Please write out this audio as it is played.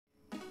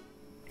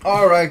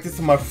Alright, this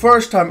is my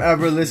first time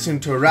ever listening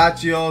to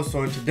Rachyo,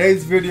 so in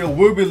today's video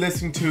we'll be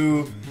listening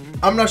to,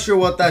 I'm not sure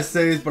what that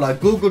says, but I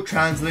Google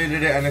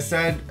translated it and it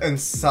said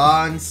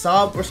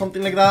ESANSAB or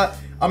something like that.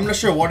 I'm not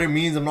sure what it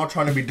means. I'm not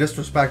trying to be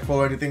disrespectful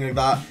or anything like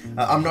that.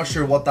 I'm not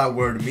sure what that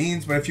word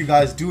means, but if you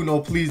guys do know,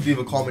 please leave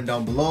a comment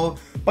down below.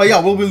 But yeah,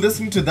 we'll be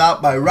listening to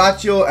that by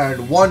Rachyo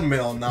and 1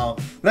 Mil. Now,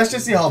 let's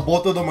just see how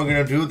both of them are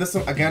gonna do. This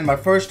is, again, my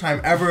first time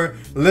ever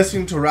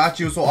listening to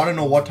Rachyo, so I don't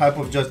know what type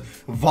of just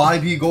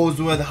vibe he goes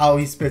with, how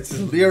he spits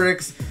his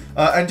lyrics,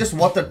 and just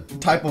what the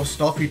type of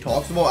stuff he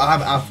talks about. I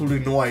have absolutely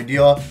no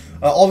idea.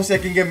 Obviously, I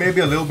can get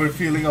maybe a little bit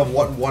feeling of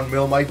what 1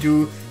 Mil might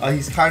do.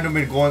 He's kind of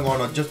been going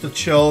on just a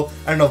chill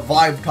and a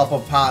vibe type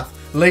of path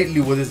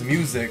lately with his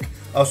music.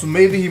 So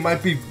maybe he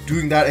might be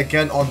doing that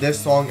again on this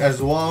song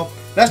as well.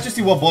 Let's just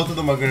see what both of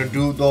them are going to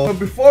do though. But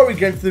before we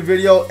get into the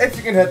video, if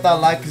you can hit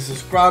that like and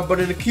subscribe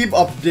button to keep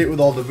up to date with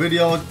all the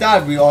videos,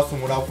 that'd be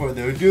awesome. Without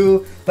further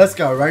ado, let's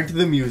get right to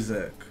the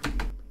music.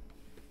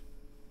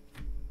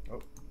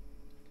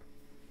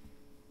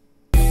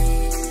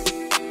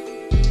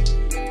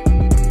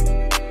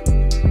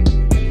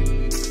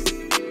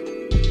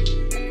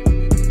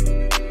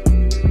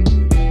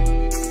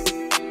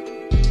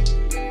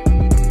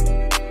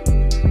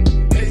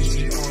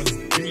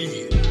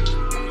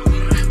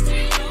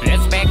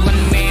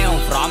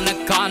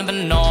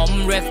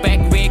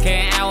 Respect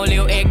VKL เลี้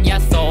ยวเอกยา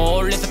โส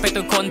Respect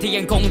ทุกคนที่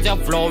ยังคงจะ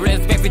flow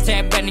Respect พี่เช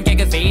ฟเป็นแกง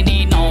กะสี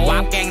นี่โนวา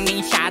บแกงนี้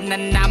ฉันนั้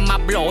นนำมา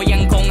โบลยั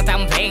งคงท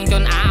ำเพลงจ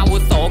นอาวุ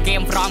โสเก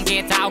มพร้อมเก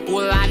เจ้ากู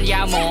ลานย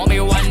าโมไม่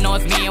วันโน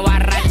สมีว่า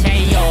รัช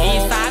โยอี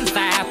สานแส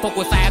บพวก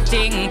กูแสบจ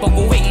ริงพวก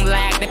กูวิ่งแหล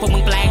กแต่พวกมึ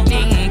งแปลกจ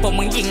ริงพวก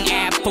มึงยิงแอ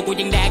บพวกกู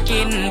ยิงแดก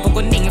กินพวก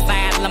กูนิ่งแส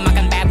ดแล้วมา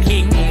กันแบบคิ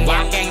งวา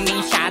บแกงนี้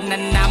ฉันนั้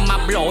นนำมา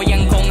โบลยั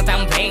งคงท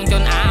ำเพลงจ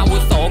นอาวุ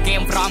โสเก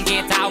มพร้อมเก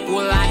เจ้ากู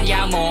ลานย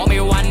าโมไม่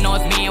วันโน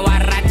สมีว่า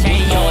รัช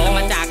โยแล้วม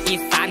าจากอี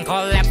สานคอ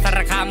ลแลบสาร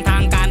คามทา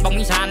งการบอก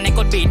มิชานในก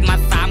ดบีดมา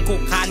3คุ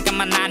กคานกัน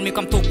มานานมีค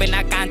วามถูกเป็นอ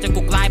าการจน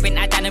กูกลายเป็น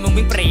อาจารย์ในมึง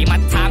วิ่งปรีมา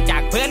ถามจา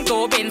กเพื่อนกู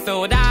เป็น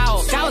สู่ดาว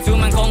เจ้าสู่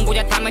มันคงกู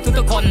จะทำให้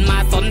ทุกคนมา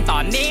สนตอ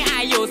นนี้อ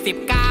ายุ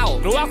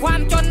19กลัวควา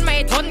มจนไม่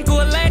ทนกู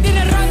เลยดิ้น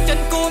รนจน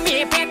กูมี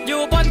เพชรอ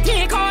ยู่บน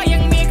ที่คอยั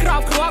งมีครอ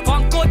บครัวขอ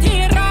งกูที่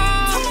รอ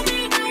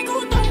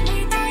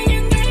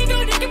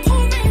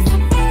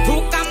ทุ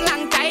กกำลั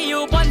งใจอ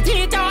ยู่บน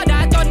ที่จอด่า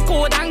จนกู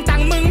ดังจั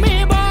งมึงมี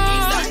บอ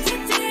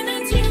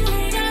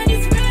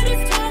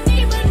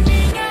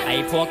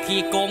พวก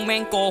ขี้โกงแม่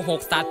งโกห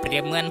กสัตว์เปรี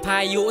ยบเหมือนพา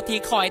ยุที่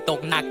คอยตก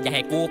หนักอย่าใ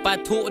ห้กูปะ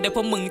ทุเดี๋ยวพ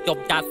วกมึงจบ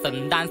จัดสัน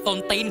ดานส้น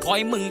ตีนคอ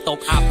ยมึงตก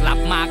อับหลับ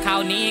มาครา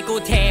วนี้กู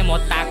เทหม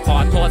ดตาขอ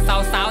โทษ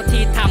สาวๆ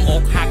ที่ทำอ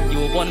กหักอ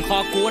ยู่บนคอ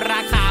กูร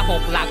าคา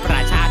6 หลักปร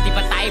ะชาธิป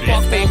ไตยพว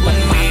กเฟกมัน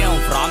เมียว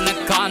พร้อมน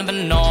ครพ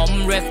นม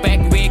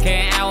Respect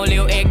VKL เลี้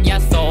ยวเอกยา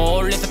โส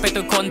Respect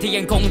ทุกคนที่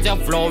ยังคงจะ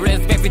flow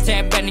Respect พี่เช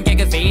ฟเป็นแกง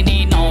กะสี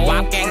นี่โนวา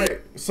บแกง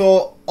So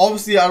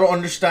obviously I don't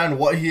understand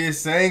what he is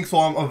saying, so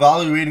I'm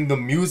evaluating the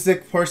music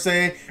per se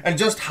and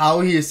just how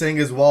he is saying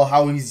as well,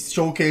 how he's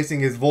showcasing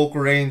his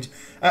vocal range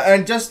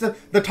and just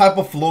the type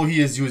of flow he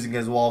is using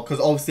as well, because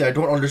obviously I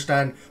don't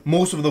understand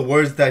most of the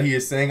words that he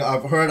is saying.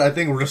 I've heard, I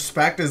think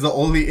respect is the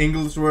only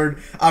English word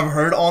I've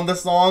heard on the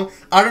song.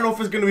 I don't know if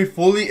it's going to be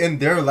fully in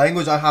their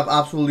language. I have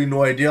absolutely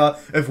no idea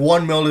if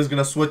 1 Mil is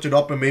going to switch it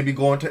up and maybe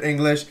go into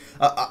English.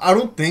 I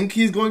don't think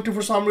he's going to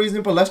for some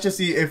reason, but let's just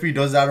see if he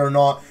does that or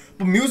not.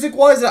 But music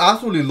wise, I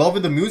absolutely love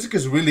it. The music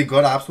is really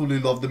good. I absolutely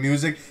love the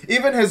music.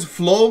 Even his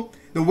flow,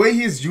 the way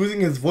he's using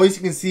his voice,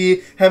 you can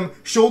see him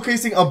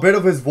showcasing a bit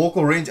of his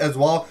vocal range as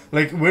well.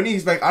 Like when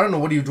he's like, I don't know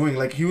what you're doing,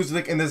 like he was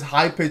like in this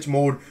high pitch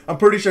mode. I'm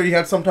pretty sure he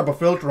had some type of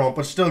filter on,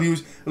 but still he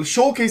was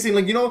showcasing,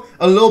 like, you know,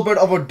 a little bit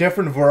of a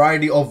different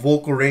variety of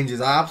vocal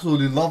ranges. I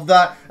absolutely love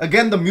that.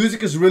 Again, the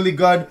music is really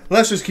good.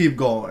 Let's just keep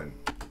going.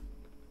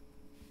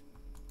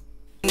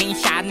 นี่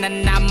ฉันนั้น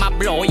นำมาโ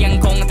บลยัง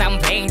คงท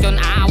ำเพลงจน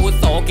อาวุ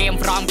โสเกม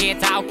พร้อมเก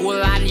เจ้ากู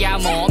ลานยา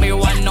โมไม่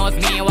วันโนส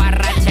มีว่า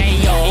รัช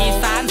โยอี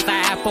สานแส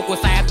บพวกกู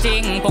แสบจริ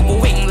งพวกกู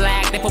วิ่งแหล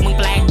กแต่พวกมึง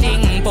แปลกจริง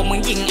พวกมึ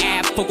งยิงแอ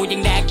บพวกกูยิ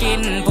งแดกกิ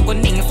นพวกกู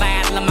นิ่งแส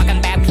ดแล้วมากัน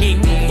แบบคิง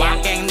วาง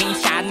แกงนี่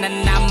ฉันนั้น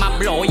นำมาโ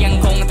บลยัง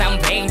คงท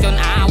ำเพลงจน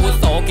อาวุ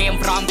โสเกม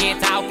พร้อมเก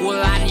เจ้ากู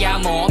ลานยา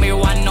โมไม่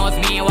วันโนส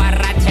มีว่า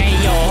รัช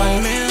โย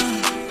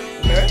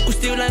กูส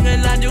ติลละเงิน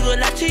ล้านอยู่กับ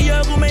รัชโย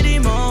กูไม่ได้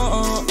โม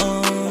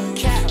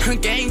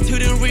Gang to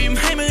the rim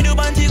ให้มึงดู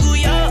บอลที่กู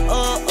เยอะ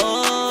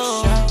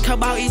เขา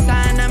บอกอีสา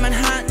นน่ะมัน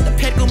ฮัทแต่เ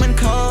พชรกูมัน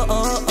โค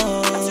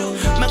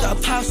มันก็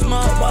พาวสโม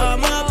กว่า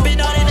เมื่อไป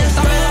นอนในนั้น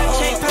ซ้อมเ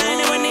ช็คภายใ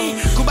นวันนี้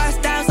กูบัส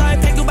ดาวซอย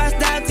เพชรกูบัส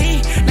ดาวที่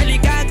นาฬิ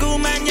กากู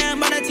มันยัง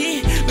บางนาที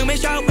มึงไม่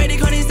ชอบไม่ได้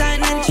คนอีสาน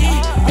นั่นชี้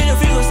ไม่ได้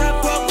ฟีลกูซับ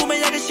พวกกูไม่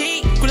อยากจะชี้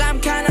กูร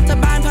ำคาญรัฐ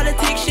บาล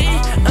politics ชี้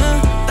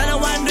แต่ละ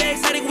วันเรียก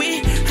สาดิกวี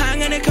หาเ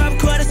งินในครอบ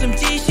ครัวได้สม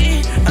จีชี้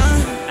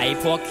ไอ้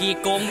พวกขี้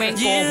โกงแม่ง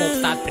โกหก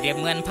สัตว์เปรียบ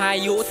เหมือนพา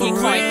ยุที่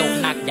คอยตก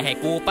หนักอย่าให้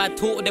กูปะ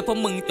ทุเดี๋ยวพวก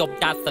มึงจบ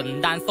จัดสัน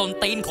ดานส้น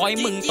ตีนคอย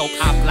มึงตก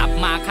อับหลับ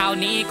มาคราว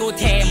นี้กู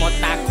เทหมด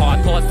ตาขอ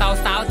โทษ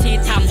สาวๆที่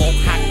ทำอก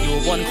หักอยู่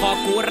บนคอ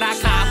กูรา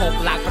คา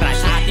6 หลักประ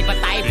ชาธิป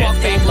ไตยพวก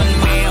เฟกมัน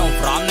เมล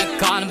พร้อมนะ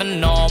ครพ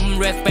นม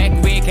respect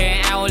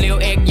VKL เลี้ยว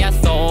เอกย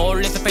โส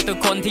respect ทุก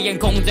คนที่ยัง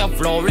คงจะ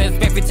flow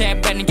respect พี่เชฟ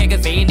เป็นแกงกะ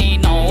สีนี่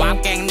โนวาม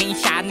แกงนี้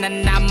ฉันนั้น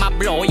นำมาโ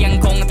บลยัง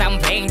คงท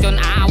ำเพลงจน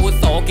อาวุ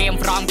โสเกม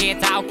พร้อมเก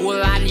เท้ากู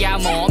ลานยา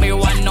โมไม่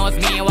วันโนส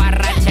มีว่า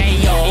รัช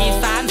โยอี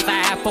สานแส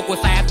บพวกกู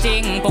แสบจริ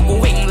งพวกกู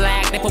วิ่งแหล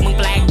กแต่พวกมึง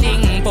แปลกจริง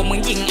พวกมึง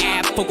ยิงแอ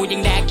บพวกกูยิ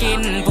งแดกกิ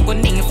นพวกกู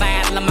นิ่งแส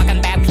ดแล้วมากัน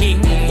แบบคิง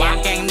วาม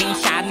แกงนี้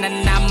ฉันนั้น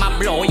นำมาโ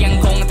บลยัง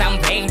คงท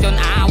ำเพลงจน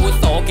อาวุ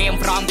โสเกม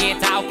พร้อมเก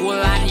เท้ากู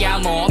ลานยา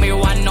โมไม่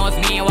วันโนส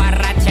มีว่า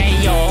รัช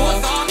โย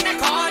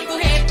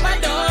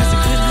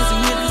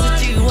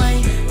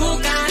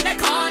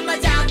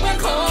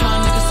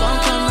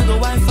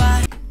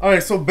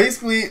Alright, so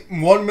basically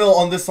 1mil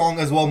on this song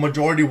as well,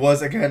 majority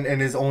was again in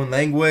his own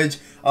language.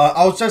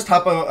 I was just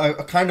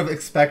kind of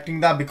expecting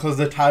that because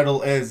the title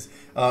is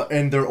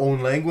in their own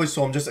language,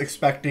 so I'm just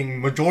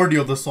expecting majority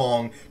of the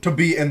song to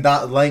be in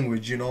that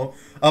language, you know.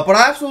 But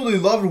I absolutely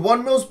loved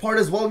 1mil's part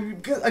as well,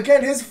 because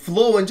again, his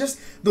flow and just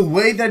the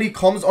way that he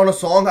comes on a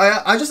song,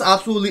 I just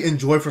absolutely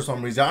enjoy for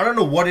some reason. I don't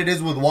know what it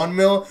is with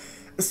 1mil.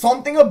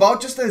 Something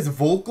about just his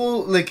vocal,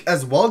 like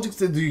as well, just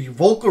the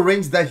vocal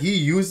range that he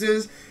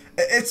uses.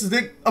 It's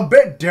like a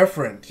bit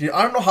different.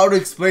 I don't know how to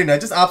explain it. I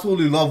just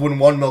absolutely love when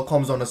 1mil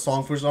comes on a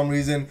song for some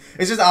reason.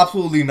 It's just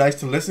absolutely nice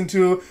to listen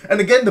to. And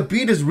again, the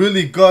beat is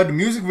really good. The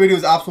music video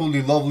is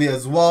absolutely lovely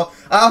as well.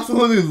 I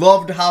absolutely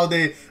loved how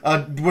they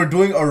were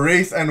doing a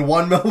race and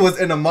 1mil was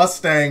in a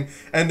Mustang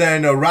and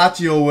then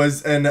Rachyo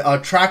was in a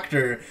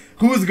tractor.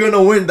 Who's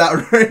gonna win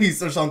that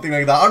race or something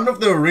like that? I don't know if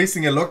they were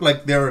racing. It looked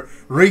like they were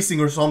racing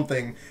or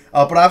something.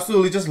 But I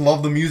absolutely just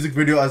love the music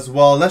video as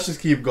well. Let's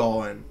just keep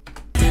going.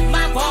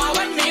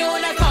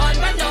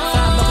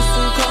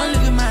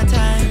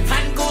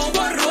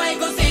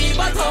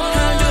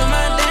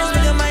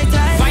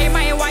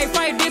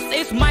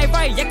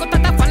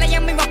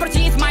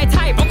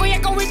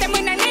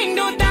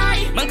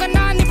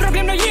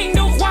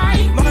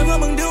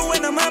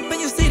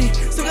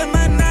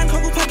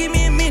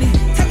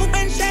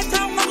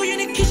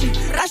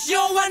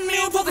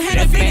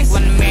 Respect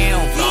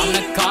 1mil พร้อมน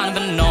ครพ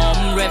นม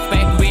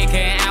respect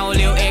VKL เ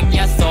ลี้ยวเอกย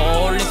โส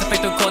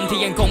respect ทุกคนที่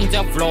ยังคงจ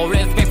ะ flow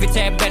respect พี่เช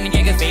ฟเป็นแก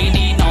งกะสี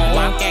นี่โนว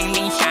ามแกง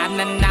นี้ฉัน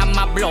นั้นนำม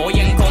าโบล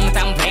ยังคงท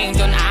ำเพลง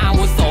จนอา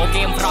วุโสเก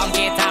มพร้อมเก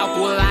เท้า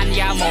กูลาน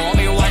ยาโมไ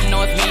ม่วันโน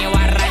สมี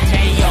ว่ารัช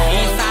โย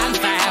อีสาน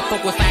แสบพวก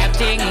กูแสบ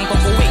จริงพวก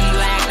กูวิ่งแ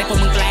หลกแต่พวก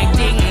มึงแปลก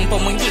จริงพว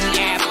กมึงยิงแอ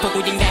บพวกกู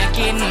ยิงแดก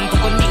กินพวก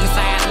กูนิ่งแส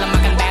ดแล้วมา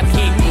กันแบบ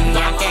คิงว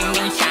ามแกง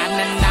นี้ฉัน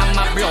นั้นนำม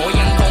าโบล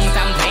ยังคงท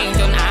ำเพลง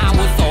จนอา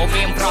วุโสเก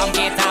มพร้อมเก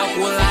เท้า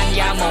กูลาน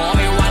ยาโมไ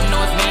ม่วันโน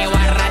สมีว่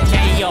ารัช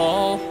โย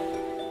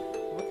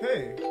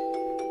Okay.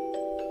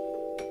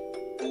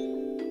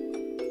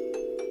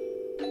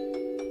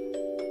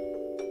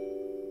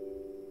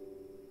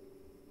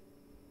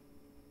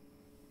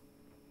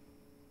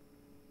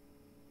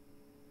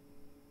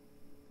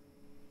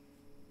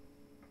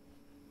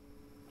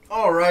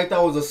 Alright,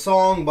 that was a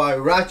song by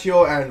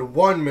Rachyo and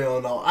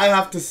 1mil. Now, I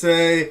have to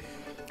say,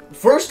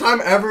 first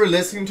time ever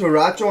listening to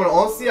Rachyo, and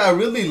honestly, I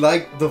really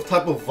liked the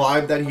type of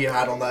vibe that he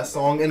had on that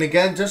song. And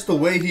again, just the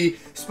way he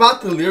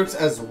spat the lyrics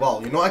as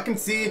well. You know, I can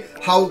see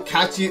how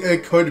catchy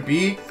it could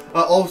be.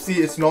 Obviously,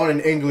 it's not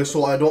in English,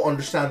 so I don't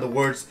understand the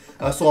words.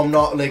 So I'm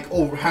not like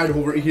head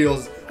over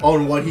heels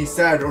on what he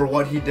said or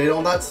what he did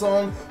on that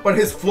song. But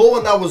his flow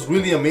on that was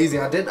really amazing.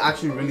 I did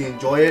actually really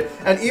enjoy it.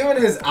 And even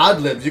his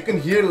ad-libs, you can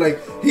hear like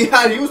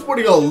he was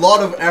putting a lot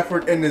of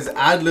effort in his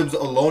ad-libs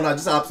alone. I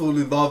just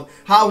absolutely love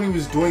how he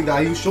was doing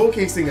that. He was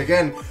showcasing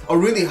again a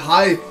really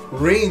high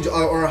range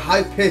or a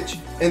high pitch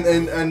in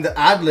the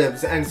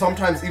ad-libs, and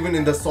sometimes even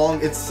in the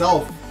song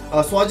itself.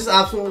 So I just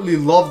absolutely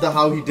loved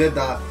how he did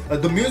that.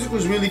 The music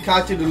was really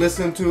catchy to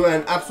listen to, and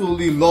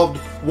absolutely loved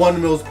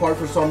 1mil's part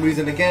for some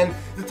reason. Again,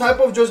 the type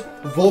of just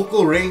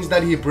vocal range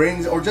that he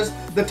brings, or just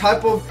the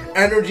type of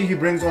energy he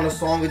brings on a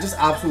song, I just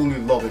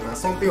absolutely love it, man.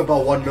 Something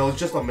about 1mil is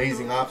just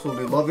amazing. I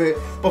absolutely love it.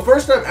 But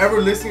first time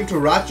ever listening to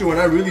Rachyo, and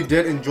I really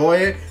did enjoy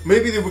it.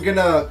 Maybe they were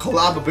gonna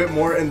collab a bit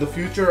more in the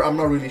future. I'm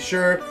not really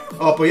sure.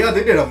 But yeah,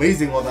 they did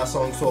amazing on that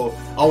song. So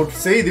I would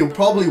say they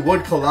probably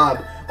would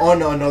collab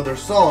on another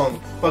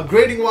song. But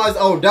grading wise,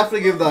 I would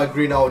definitely give that a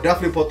green. I would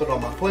definitely put that on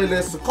my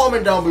playlist. So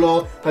comment down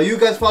below how you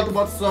guys felt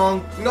about the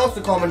song, and also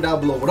comment down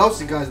below what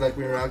else you guys like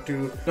me to react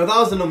to. Now that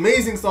was an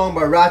amazing song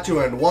by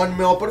Rachyo and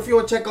 1mil, but if you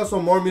want to check out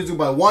some more music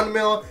by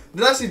 1mil,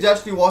 then I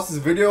suggest you watch this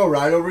video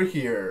right over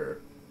here.